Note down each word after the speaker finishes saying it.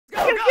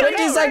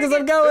20 seconds,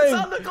 I'm going.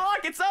 It's on the clock.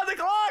 It's on the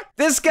clock.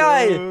 This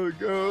guy. Go,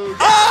 go, go.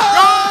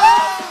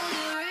 Oh!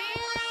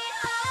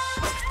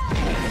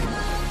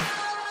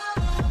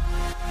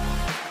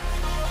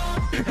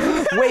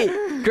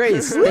 Wait,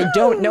 Grace, they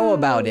don't know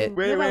about it.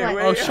 Wait.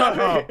 Oh, shut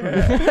up.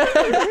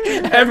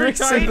 Every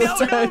single They don't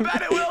know time.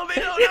 about it, Will. They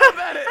don't know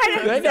about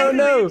it. They don't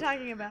know. What are you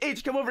talking about?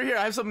 H, come over here.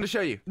 I have something to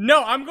show you.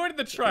 No, I'm going to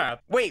the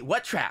trap. Wait,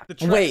 what trap? The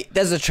trap. Wait,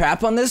 there's a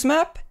trap on this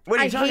map? What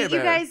are I you talking hate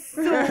you about? guys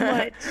so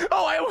much.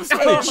 Oh, I almost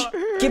H,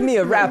 give me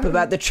a rap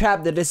about the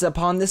trap that is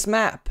upon this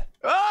map.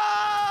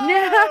 Oh! No.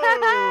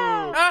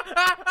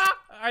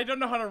 I don't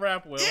know how to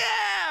rap, Will.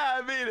 Yeah,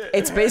 I made it.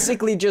 It's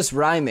basically just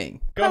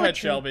rhyming. Go ahead,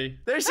 Shelby.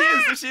 There she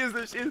is. There she is.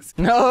 There she is.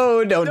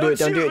 No, don't do it,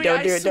 don't shoot do it, me, don't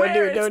I do it, don't swear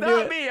do it, don't it's do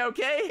not it. me,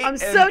 okay? I'm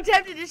so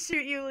tempted to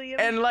shoot you, Liam.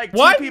 And like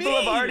What? two people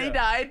have Me? already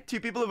died. Two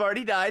people have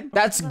already died.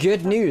 That's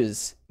good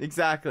news.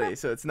 Exactly.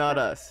 So it's not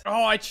us.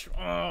 Oh, H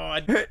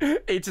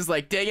is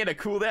like, dang it, a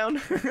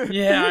cooldown.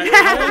 yeah.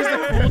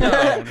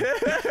 Where's the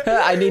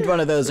cooldown? I need one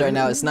of those right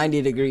now. It's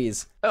 90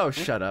 degrees. Oh,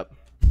 shut up.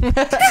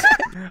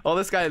 All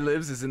this guy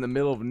lives is in the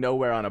middle of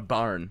nowhere on a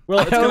barn. Well,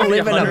 I don't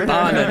live in a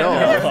barn at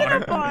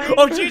all.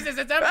 Oh, Jesus,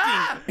 it's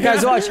empty.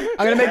 Guys, watch. I'm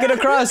gonna make it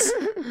across.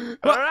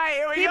 All right,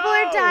 here we People go.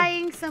 are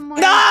dying somewhere.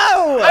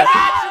 No!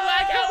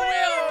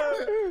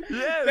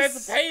 Yes.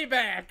 That's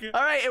payback.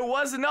 All right, it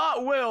was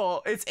not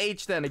Will. It's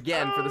H then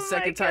again for the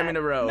second time in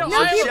a row. No,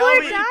 No, I- people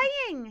Shelby- are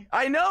dying.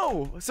 I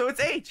know. So it's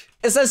H.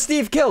 It says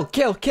Steve, kill,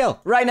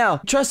 right now.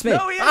 Trust me.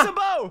 No, he has a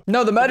bow.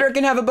 No, the murderer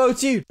can have a bow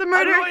too. The I'm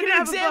murderer going can to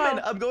have a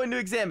examine. bow. I'm going to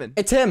examine.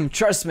 It's him.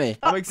 Trust me.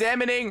 I'm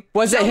examining.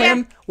 Was it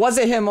him? Was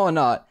it him or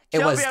not? It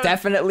Shelby, was I'm-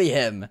 definitely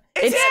him.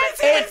 It's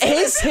him, it's him, It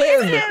is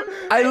him.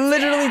 I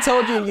literally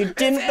told you. You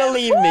didn't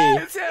believe me.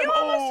 It's him. You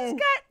almost just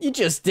got. You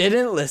just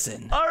didn't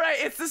listen. All right,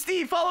 it's the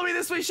Steve. Follow me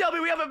this way, Shelby.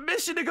 We have a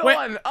mission to go Wait,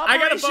 on. I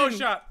got a bow Operation.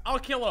 shot. I'll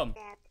kill him.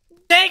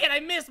 Dang it, I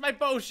missed my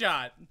bow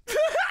shot.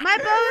 My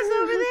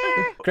bow's over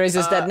there. Grace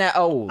is dead now.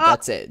 Oh,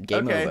 that's it.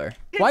 Game okay. over.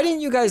 Why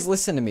didn't you guys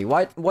listen to me?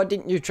 What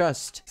didn't you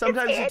trust?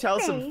 Sometimes you It's tell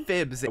me. some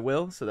fibs,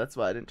 Will, so that's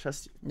why I didn't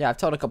trust you. Yeah, I've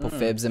told a couple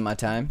fibs in my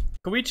time.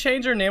 Can we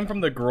change our name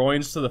from the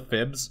groins to the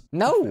fibs?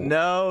 No.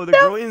 No, the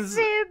groins.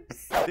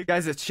 Fibs.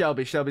 Guys, it's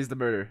Shelby. Shelby's the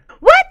murderer.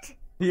 What?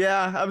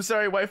 Yeah, I'm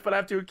sorry, wife, but I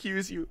have to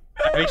accuse you.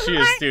 I think she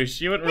is too.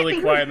 She went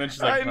really quiet and then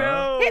she's like, I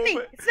know. Hit me.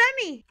 but- It's not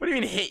me. What do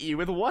you mean hit you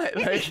with what?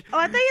 Like, Oh,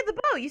 I thought you had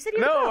the bow. You said you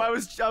had no, the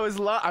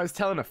bow. I was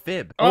telling a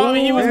fib. Oh,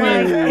 he was Ooh.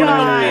 my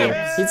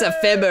God. He's a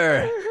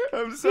fibber.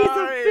 I'm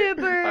sorry.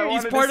 fibber. I He's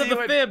wanted to part of see the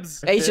what-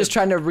 fibs. He's just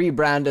trying to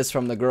rebrand us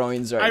from the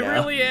groins right I now.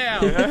 really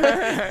am.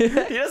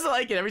 He doesn't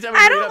like it. Every time we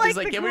I bring it don't up, he's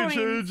like like, the can we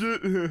change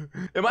it?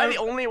 Am I the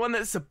only one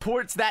that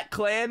supports that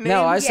clan name?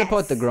 No, I Yes.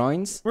 support the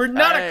groins. We're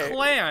not Hey. a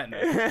clan.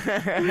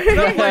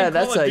 Yeah,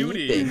 that's Call what of you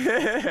Duty.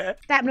 think.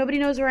 Stop. Nobody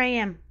knows where I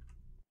am.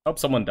 Oh,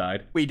 someone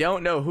died. We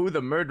don't know who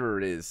the murderer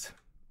is.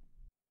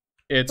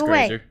 It's Go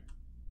away. Grazer.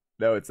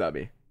 No, it's not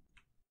me.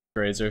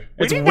 Grazer.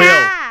 We It's didn't Will.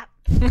 Stop.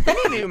 We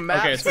need new maps.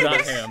 Okay, it's for not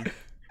this. him.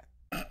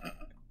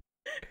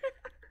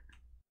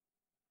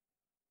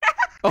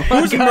 Oh my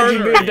Who's god, you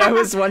murdering? moved. I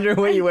was wondering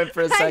where you went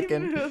for a I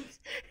second. moved.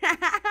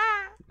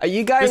 Are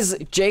you guys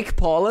Jake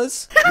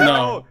Paulers?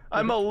 No.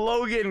 I'm a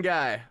Logan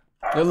guy.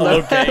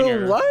 Hello,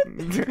 ganger. what?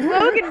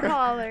 Logan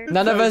Caller.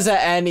 None of us are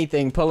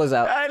anything. Pull us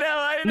out. I know.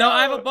 No,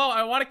 I have a bow.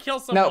 I want to kill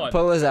someone. No,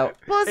 pull us out.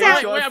 Pull us Hey,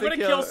 out. Joy. Wait, I'm gonna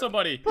Kill- kill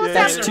somebody. Pull us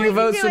That's out. two Before you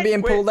votes do for it.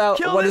 being pulled out.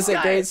 Kill What this is it,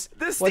 guy. Grace?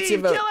 This What's your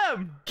Steve, vote? kill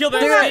him. Kill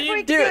that Do Steve.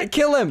 it. Do it.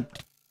 Kill him.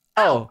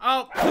 Oh.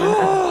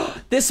 Oh.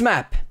 This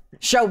map.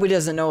 Shelby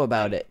doesn't know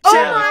about it. Oh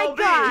my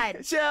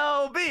God.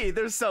 Shelby,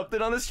 there's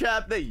something on this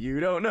trap that you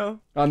don't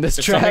know. On this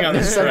There's trap. something on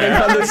There's this something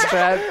trap. on this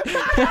trap.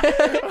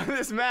 On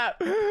this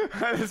map.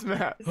 On this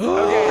map. Okay,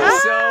 Oh.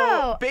 so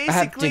I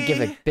have to basically, give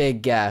a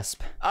big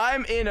gasp.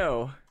 I'm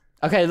Inno.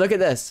 Okay, look at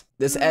this.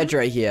 This edge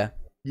right here.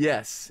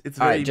 Yes, it's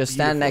very Alright, just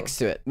stand beautiful. next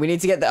to it. We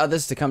need to get the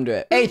others to come to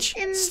it. H,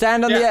 In-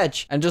 stand on the Yeah.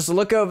 edge and just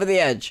look over the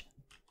edge.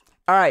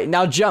 Alright,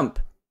 now jump.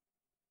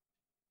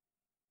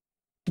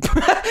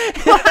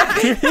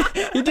 He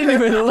didn't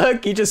even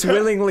look, he just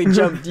willingly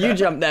jumped. You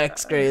jump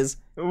next, Grace.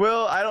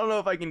 Well, I don't know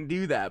if I can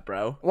do that,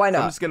 bro. Why I'm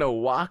not? just gonna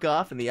walk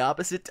off in the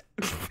opposite.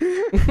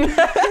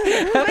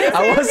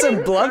 I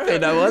wasn't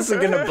bluffing. I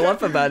wasn't gonna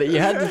bluff about it. You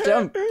had to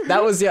jump.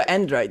 That was your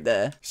end right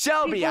there.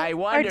 Shelby, People I are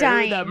wonder who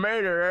dying. the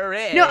murderer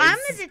is. No, I'm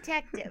the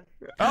detective.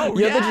 Oh,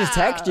 You're yeah. the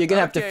detective. You're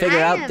gonna have to Okay. figure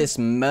I out am. this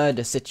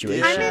murder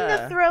situation. I'm in Yeah.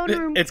 the throne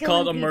room. It's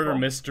called a killing murder people.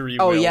 mystery.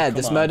 Oh Will. yeah, Come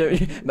this on. murder.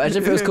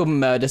 Imagine if it was called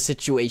Murder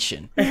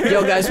Situation.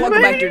 Yo guys,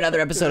 welcome back to another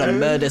episode of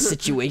Murder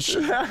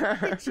Situation.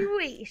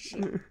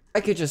 Situation. I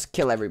could just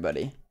kill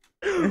everybody.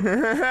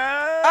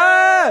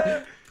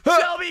 Ah!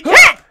 Shelby,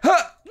 Oh,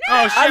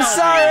 I'm Shelby.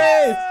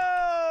 sorry.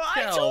 Oh,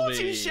 I told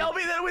you, Shelby.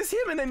 Shelby, that it was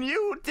him, and then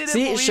you didn't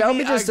See, believe Shelby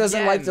me just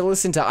doesn't like to again.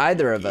 listen to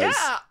either of us.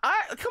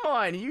 Yeah, come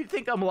on. You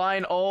think I'm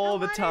lying all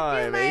the I wanna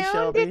time, do eh, my own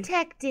Shelby?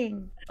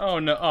 detecting. Oh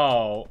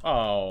no.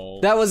 Oh.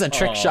 That was a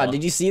trick Aw. shot.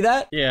 Did you see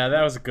that? Yeah,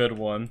 that was a good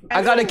one.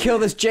 I gotta kill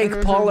this Jake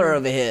Pauler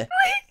over here.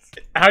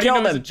 How do you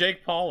Kill know it's a them.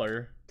 Jake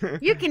Pauler?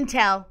 You can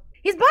tell.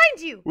 He's behind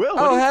you. Will,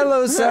 what Oh, do you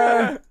hello,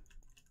 sir.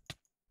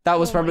 That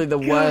was probably the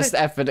worst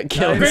effort at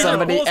killing Razor,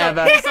 somebody pulls out,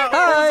 ever. pulls out,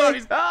 Hi.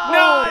 he's- Oh, No!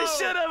 I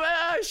should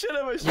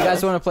have. You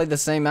guys want to play the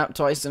same map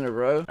twice in a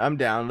row? I'm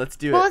down. Let's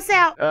do Pull it. us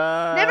out.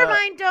 Uh, Never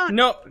mind, don't.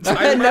 No.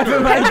 Never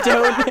mind,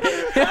 don't.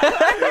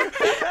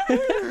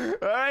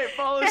 All right,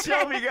 follow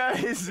Shelby,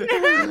 guys. No,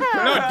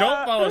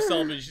 don't follow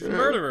Selby. She's a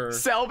murderer.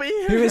 Selby?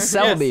 Who is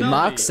Selby? Selby.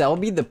 Mark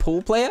Selby, the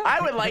pool player? I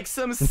would like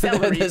some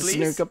celery, The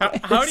please. snooker player.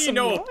 How do you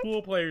know a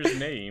pool player's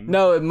name?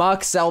 No,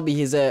 Mark Selby,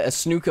 he's a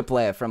snooker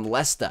player from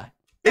Leicester.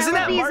 Isn't would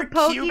that be as a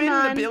Mark Cuban, the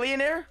Pokemon.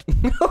 billionaire?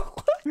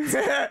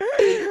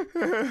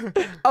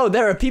 Oh,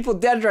 there are people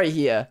dead right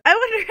here. I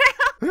wonder how.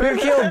 Who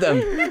killed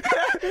them?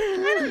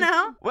 I don't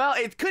know. Well,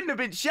 it couldn't have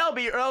been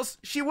Shelby, or else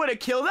she would have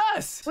killed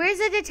us. Where's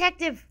the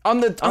detective? On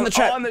the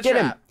trap. on the Get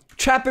him. trap.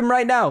 Trap him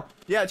right now.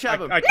 Yeah, trap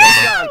him. I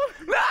killed him.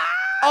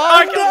 Oh,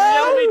 I killed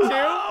Shelby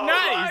too. Oh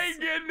Nice. my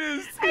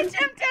goodness. I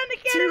jumped down to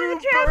get him in Two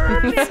the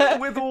trap. birds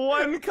with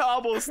one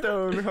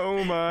cobblestone.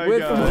 Oh my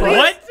With god.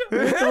 What?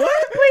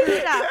 Please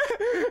stop.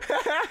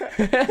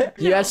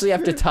 You actually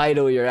have to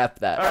title your app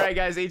that. All right,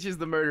 guys. H is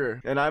the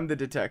murderer, and I'm the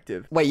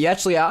detective. Wait, you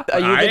actually are? Are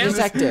you I the am?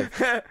 detective?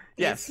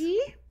 Yes. Is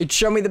he?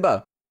 Show me the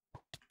bow.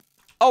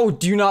 Oh,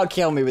 do not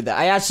kill me with that.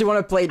 I actually want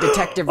to play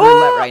Detective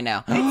Roulette right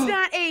now. It's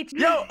not H.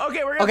 Yo,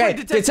 okay, we're gonna Okay,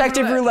 play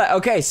Detective Roulette.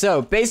 Okay,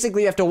 so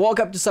basically you have to walk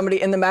up to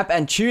somebody in the map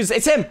and choose.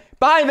 It's him!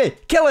 Behind me!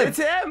 Kill him! It's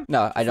him.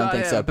 No, I don't not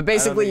think him. so. I But don't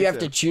basically think you it's have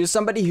to him. choose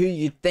somebody who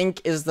you think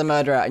is the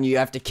murderer and you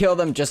have to kill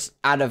them just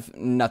out of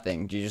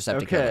nothing. You just have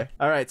to kill Okay. them.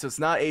 All right. So it's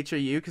not H or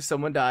you because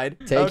someone died.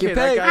 Take okay, your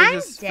that pick. guy I'm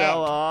just dead.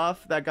 fell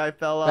off. That guy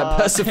fell That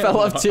off. person fell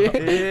off too.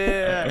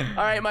 Yeah.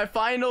 All right. My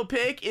final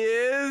pick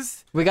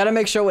is. We gotta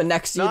make sure we're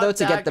next to you Not though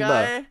to get that the bow.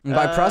 guy. And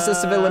by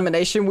process of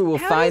elimination, we will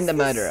How find is the this-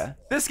 murderer.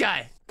 This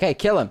guy. Okay,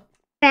 kill him.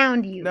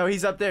 Found you. No,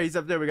 he's up there. He's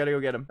up there. We gotta go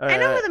get him. All I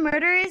know right. who the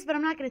murderer is, but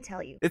I'm not gonna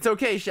tell you. It's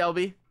okay,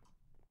 Shelby.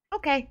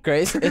 Okay.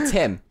 Grace, it's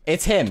him.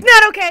 It's him.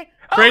 Not okay.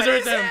 Fraser, oh,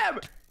 it's it's him. him.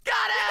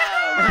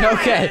 Got him.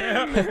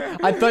 Okay.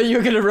 I thought you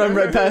were gonna run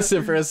right past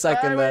him for a I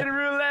second win there.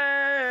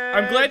 roulette.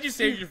 I'm glad you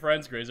saved your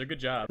friends, Grazer. Good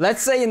job.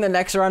 Let's say in the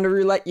next round of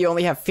roulette, you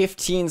only have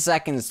 15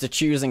 seconds to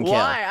choose and kill.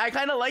 Why? I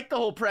kind of like the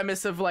whole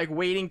premise of like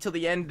waiting till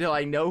the end till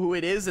I know who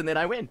it is and then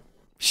I win.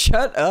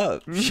 Shut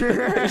up.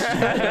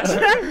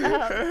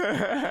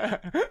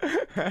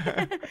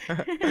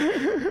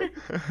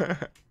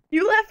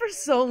 You laughed for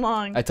so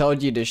long. I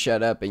told you to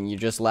shut up and you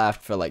just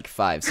laughed for like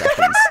 5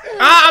 seconds.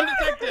 I'm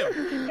detective.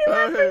 You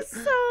laughed for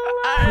so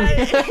long.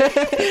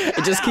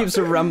 It just keeps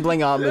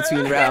rumbling on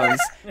between rounds,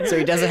 so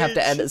he doesn't have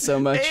to edit so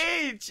much.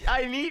 H,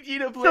 I need you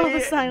to Fill play the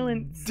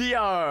silence.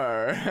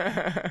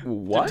 DR.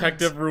 What?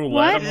 Detective Roulette.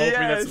 What? I'm hoping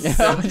Yes. that's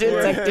Oh,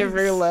 Detective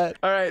Roulette.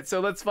 All right,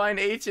 so let's find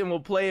H and we'll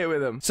play it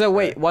with him. So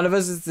wait, one of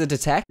us is the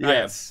detective?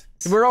 Yes.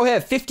 We're all here.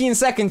 15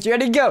 seconds. You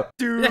ready to go?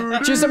 Dude.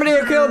 Choose somebody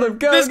who killed him.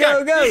 Go, This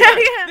go, guy. go.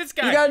 This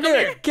guy. You gotta do come it.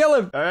 here. Kill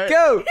him. All right.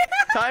 Go.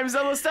 Time's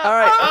almost up. All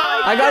right.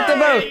 Oh, I got the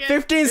bow. yeah.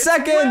 15 Will's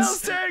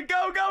seconds. turn.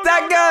 Go, go,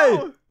 That go, guy.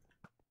 go.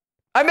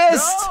 I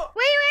missed. No.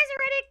 Wait, you guys are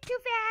running too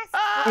fast.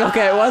 Ah.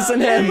 Okay, it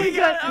wasn't him. We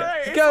got it. All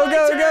right, it's Go, my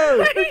go, turn.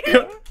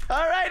 go.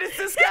 All right, it's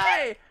this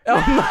guy. Oh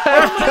my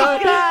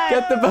god. God.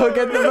 Get the bow,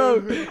 get the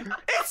bow.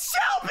 It's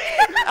Shelby.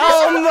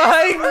 Oh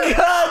my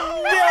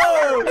god, no.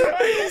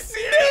 Are you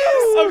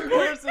serious? Of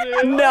course it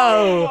is.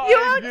 No. You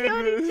my all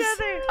killed goodness. each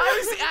other. I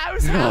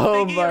was half Oh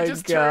thinking my of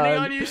just turning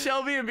God. on you,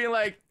 Shelby, and being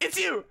like, "It's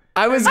you."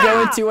 I was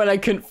going to when I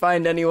couldn't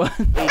find anyone.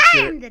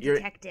 I'm the you're-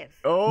 detective.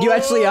 Oh, You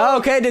actually are?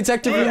 Okay,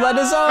 Detective Roulette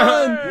is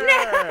on.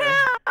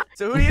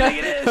 So who do you think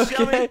it is,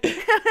 Shelby? Okay,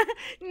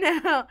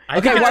 No.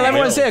 okay, it's while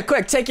everyone's Will. here,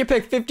 quick, take your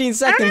pick. 15 I don't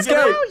seconds, have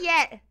the go. bow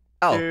yet.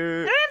 Oh,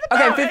 Dude.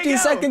 okay, Oh, 15 hey, go.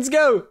 seconds,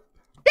 go.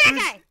 That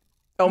guy.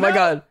 Oh my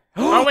god.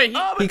 Oh wait,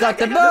 Oh, but He got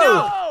that the guy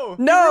got bow.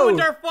 the No.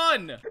 ruined our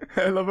fun.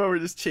 I love how we're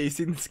just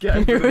chasing this guy.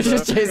 We were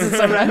just chasing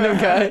some random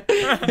guy.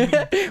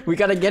 We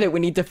gotta get it. We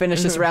need to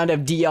finish this round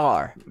of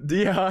DR.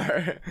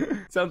 DR.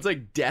 Sounds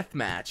like death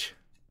match.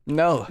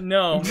 No,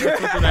 No,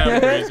 that's what's an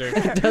out, Grazer.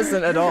 it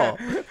doesn't at all.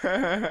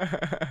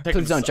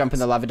 Please don't jump in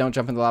the lava. Don't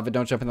jump in the lava.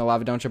 Don't jump in the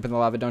lava. Don't jump in the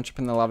lava. Don't jump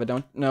in the lava.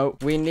 Don't. No,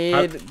 we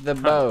need the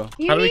bow.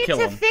 You How do we need kill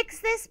to him? fix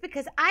this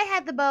because I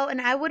had the bow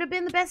and I would have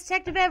been the best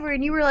detective ever,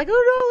 and you were like,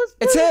 "Oh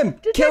no, It's him.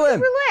 Detective Kill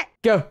him. Roulette."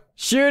 Go.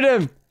 Shoot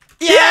him.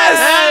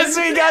 Yes!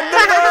 We got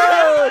the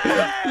bow!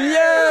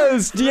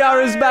 Yes!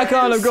 DR is back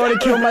on. I'm going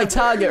to kill my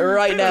target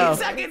right now.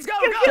 15 seconds, go.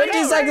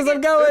 20 seconds, I'm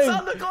It's going.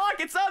 on the clock.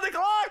 It's on the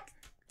clock.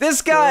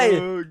 This guy.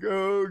 Go,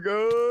 go,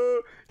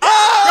 go.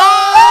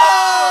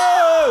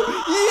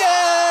 Oh!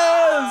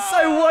 Yes!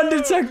 I won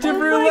Detective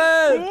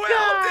Roulette. Will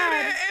did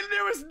it, and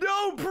there was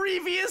no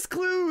previous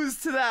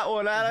clues to that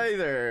one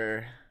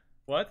either.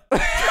 What?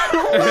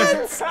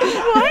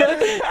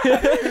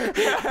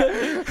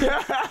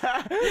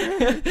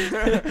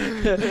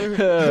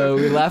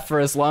 We laughed for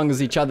as long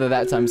as each other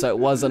that time, so it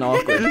wasn't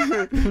awkward.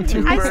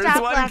 I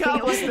stopped laughing.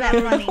 It wasn't that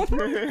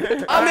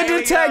funny. I'm the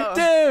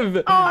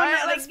detective! Oh,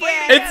 Alright, let's play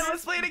it again.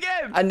 Let's play it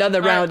again.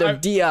 Another round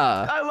of DR.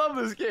 I love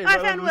this game. I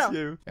love found this Will.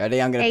 game.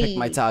 Ready? I'm gonna pick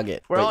my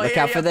target. We're Wait, all look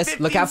here, out for you have this.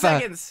 Look 15 out for her.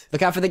 seconds.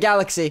 Look out for the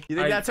galaxy. You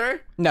think that's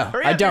her? No,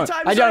 Hurry I up, your don't.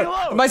 time's I running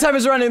don't. low. My time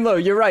is running low.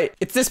 You're right.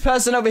 It's this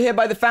person over here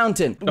by the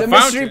fountain.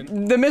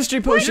 The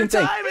mystery potion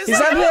thing. time is He's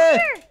up. up here.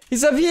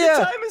 He's up Your here.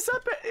 time is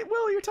up.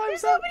 Will, your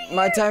time's up.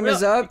 My time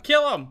is up.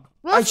 Kill him.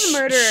 Will's the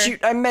murderer. Shoot,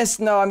 I missed.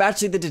 No, I'm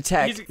actually the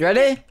detective. He's- You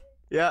ready?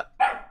 Yeah.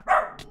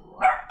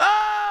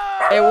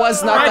 Oh! It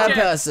was not that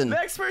Roger. person.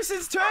 Next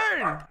person's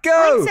turn.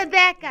 Go. I said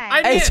that guy.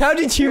 I Hey, missed. how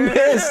did you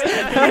miss?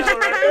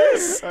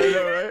 I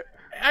know, right?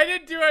 I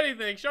didn't do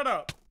anything. Shut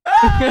up.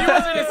 He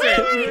was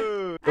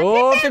innocent.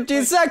 Oh,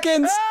 15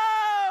 seconds.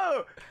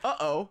 Oh!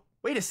 Uh-oh.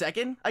 Wait a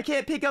second. I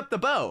can't pick up the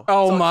bow.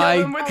 Oh So I'll my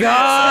kill him with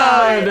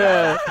God.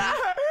 this.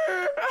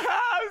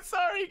 I'm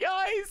sorry,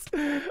 guys.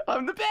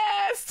 I'm the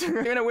best.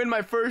 You're gonna win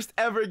my first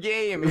ever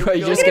game. Here we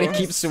You're go. just gonna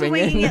keep swinging.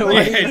 Swinging it What are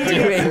like you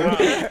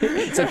this. doing?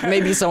 It's like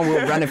maybe someone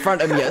will run in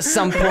front of me at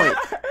some point.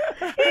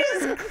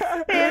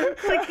 Spam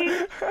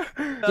clicking.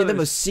 You're the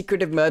most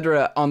secretive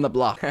murderer on the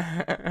block.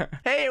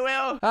 Hey,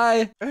 Will.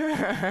 Hi.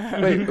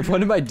 Wait,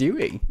 what am I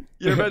doing?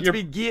 You're about to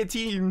You're- be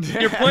guillotined.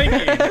 You're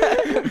planking.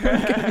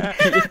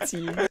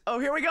 Oh,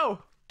 here we go.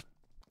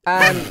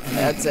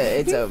 That's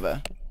it. It's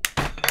over.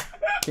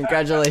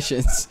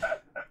 Congratulations.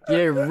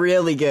 You're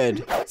really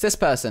good. It's this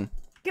person.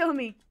 Kill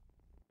me.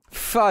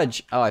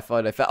 Fudge. Oh, I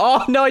thought I fell.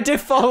 Oh, no, I did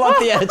fall off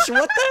the edge.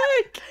 What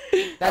the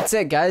heck? That's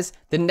it, guys.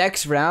 The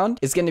next round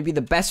is going to be the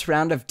best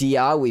round of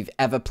DR we've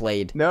ever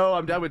played. No,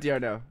 I'm done with DR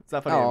now. It's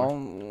not funny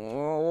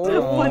anymore.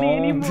 Oh. Funny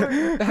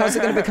anymore. How's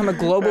it going to become a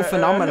global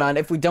phenomenon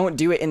if we don't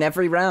do it in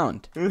every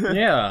round?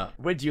 Yeah.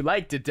 Would you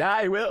like to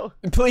die, Will?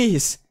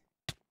 Please.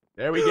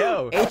 There we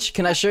go. H,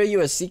 can I show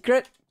you a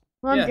secret?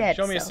 Well, I'm Yeah. dead.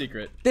 Show me a so.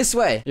 secret. This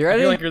way. You I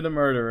ready? feel like you're the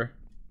murderer.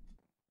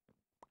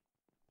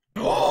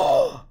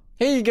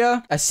 Here you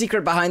go. A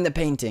secret behind the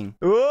painting.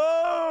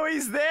 Whoa,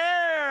 he's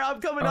there.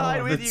 I'm coming to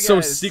hide with you That's guys. so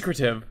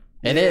secretive.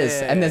 It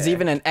is, and there's Yeah.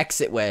 even an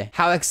exit way.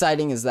 How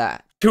exciting is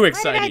that? Too Why did I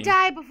exciting.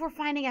 die before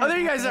finding out? Oh, there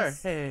you about guys are.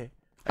 this? Hey.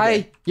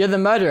 Hi, you're the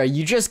murderer.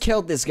 You just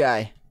killed this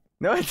guy.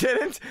 No, I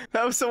didn't.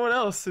 That was someone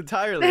else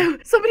entirely.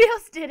 Somebody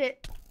else did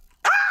it.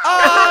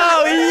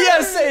 Oh,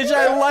 yes, H,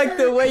 I like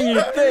the way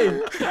you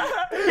think. He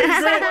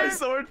grabbed my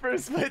sword for a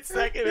split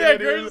second. Yeah, and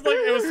Grace was like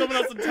it was someone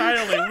else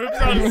entirely. Whips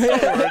out his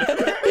sword.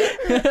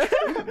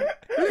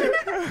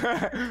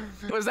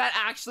 Was that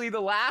actually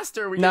the last,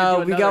 or we No,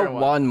 gonna do we another got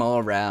one? one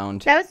more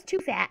round. That was too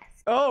fast.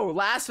 Oh,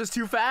 last was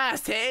too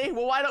fast, hey?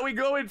 Well, why don't we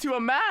go into a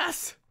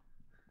mass?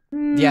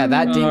 Yeah,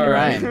 that didn't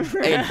Alright. rhyme.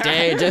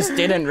 It just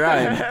didn't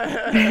rhyme.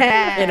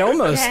 It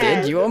almost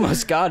did. You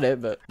almost got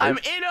it, but I'm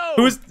Inno!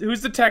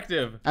 Who's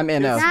detective? I'm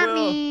Inno. Not Will.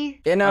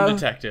 me. I'm Inno,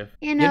 detective.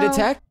 You know. you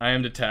detect? I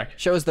am detect.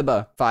 Show us the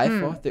bow. 5,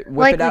 4, 3. Whip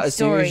Like it out which as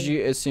soon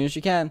as story?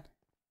 you can.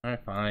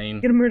 Alright,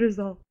 fine. Gonna murder us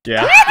all.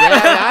 Yeah.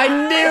 Yeah, I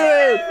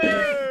knew it.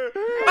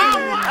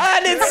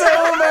 And it's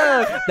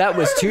over. That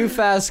was too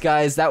fast,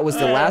 guys. That was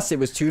the last. It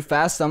was too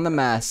fast on the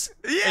mass.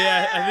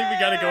 Yeah, I think we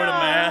gotta go to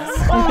mass.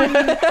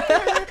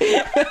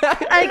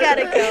 I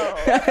gotta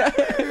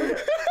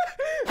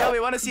go. Yo, we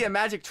want to see a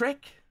magic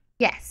trick?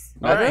 Yes.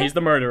 Alright, he's the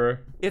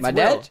murderer. It's My Will.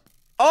 dad?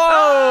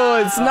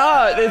 Oh, it's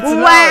not. It's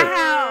not.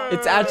 Wow.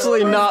 It's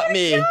actually not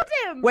me. Killed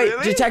him. Wait,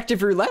 Really?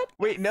 Detective Roulette?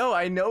 Wait, no,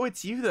 I know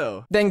it's you,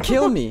 though. Then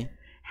kill me.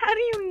 How do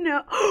you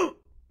know?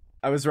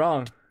 I was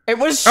wrong. It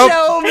was Oh.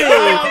 Shelby.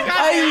 God,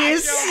 Are you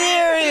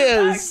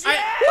serious?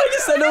 Why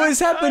does that always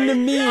happen to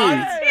me?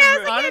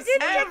 Yes, I Honest- do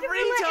Detective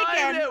Every Roulette time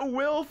again. that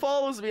Will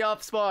follows me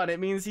off spawn, it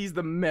means he's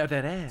the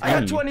murderer. I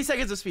got 20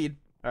 seconds of speed.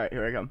 All right,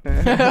 here I come.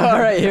 All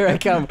right, here I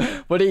come.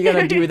 What are you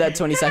gonna do with that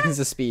 20 seconds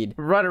of speed?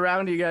 Run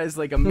around you guys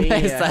like a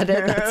maniac. Is that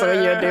it? That's what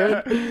you're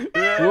doing?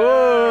 Yeah.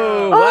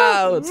 Whoa!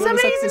 Wow! 20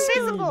 Somebody's seconds of speed.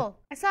 invisible.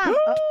 I saw him.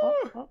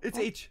 It's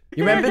H.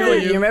 You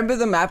remember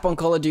the map on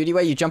Call of Duty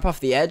where you jump off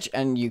the edge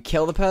and you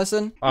kill the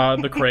person?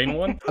 The crane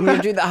one? I'm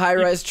gonna do the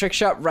high-rise trick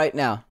shot right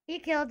now. He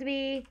killed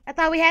me. I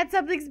thought we had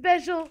something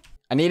special.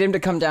 I need him to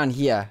come down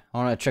here. I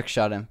want to trick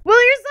shot him.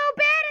 Well, you're so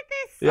bad at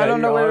this. Yeah, I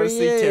don't know you're where he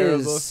honestly is.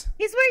 terrible.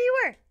 He's where you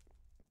were.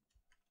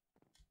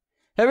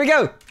 Here we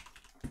go.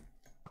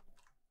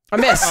 I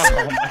missed.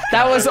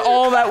 That was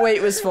all that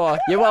wait was for.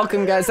 You're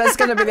welcome, guys. That's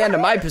gonna be the end of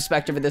my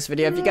perspective of this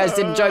video. If you guys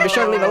did enjoy, be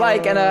sure to leave a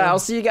like, and I'll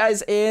see you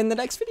guys in the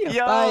next video.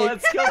 Yo, Bye.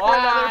 let's go for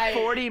another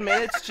 40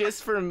 minutes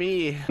just for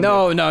me.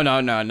 No,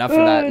 enough of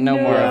that. No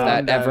more of that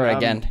I'm done, ever I'm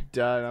again.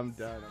 done.